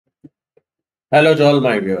Hello to all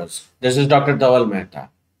my viewers. This is Dr. Dhaval Maheta.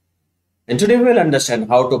 And today we'll understand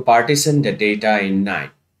how to partition the data in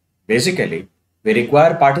KNIME. Basically, we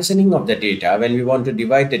require partitioning of the data when we want to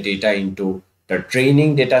divide the data into the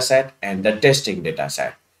training dataset and the testing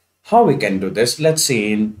dataset. How we can do this? Let's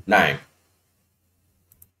see in KNIME.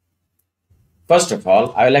 First of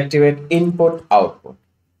all, I will activate input output.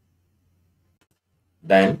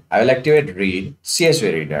 Then I will activate read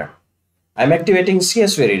CSV reader. I'm activating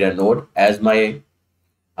CSV reader node as my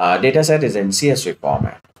dataset is in CSV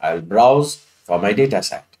format. I'll browse for my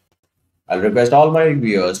dataset. I'll request all my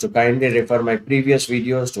viewers to kindly refer my previous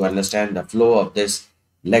videos to understand the flow of this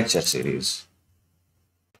lecture series.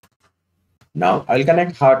 Now I'll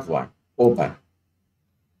connect Heart 1, open.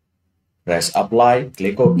 Press apply,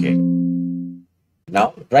 click OK.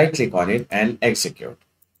 Now right click on it and execute.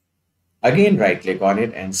 Again right click on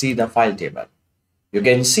it and see the file table. You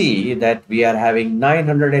can see that we are having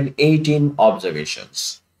 918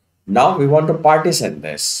 observations. Now we want to partition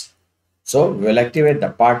this. So we will activate the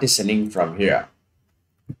partitioning from here.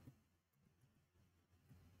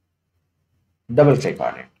 Double click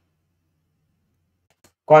on it.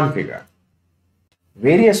 Configure.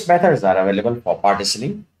 Various methods are available for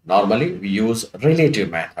partitioning. Normally we use relative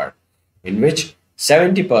method in which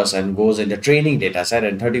 70% goes in the training dataset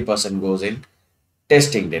and 30% goes in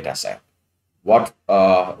testing dataset. What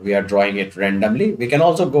we are drawing it randomly. We can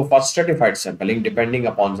also go for stratified sampling depending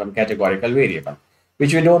upon some categorical variable,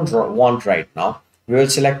 which we don't want right now. We will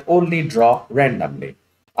select only draw randomly.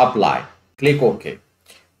 Apply, click OK.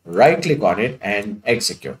 Right click on it and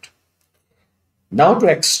execute. Now to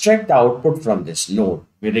extract the output from this node,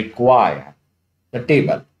 we require the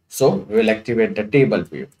table. So we will activate the table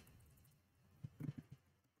view.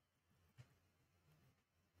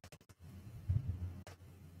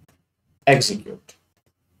 Execute.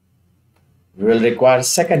 We will require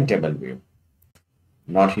second table view.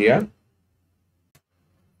 Not here.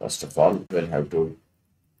 First of all, we'll have to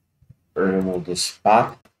remove this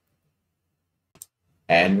path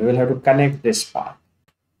and we will have to connect this path.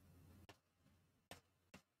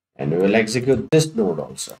 And we will execute this node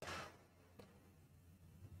also.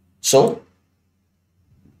 So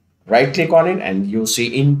right click on it and you see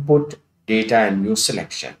input data and view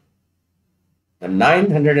selection. The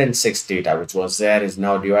 906 data which was there is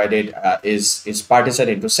now divided, is partitioned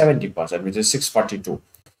into 70%, which is 642.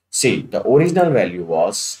 See, the original value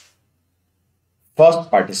was first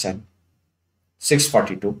partition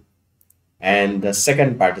 642 and the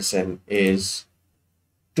second partition is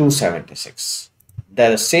 276.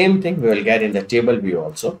 The same thing we will get in the table view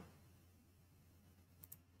also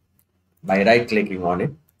by right clicking on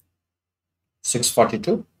it,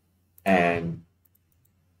 642 and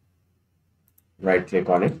right click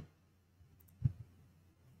on it,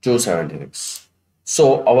 276.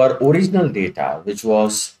 So our original data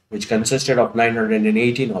which consisted of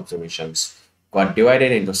 918 observations got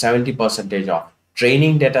divided into 70% of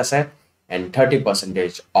training dataset and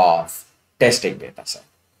 30% of testing dataset.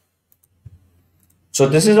 So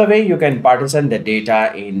this is the way you can partition the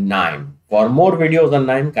data in KNIME. For more videos on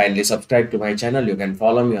KNIME, kindly subscribe to my channel. You can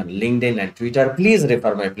follow me on LinkedIn and Twitter. Please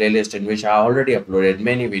refer my playlist in which I already uploaded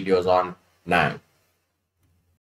many videos on KNIME.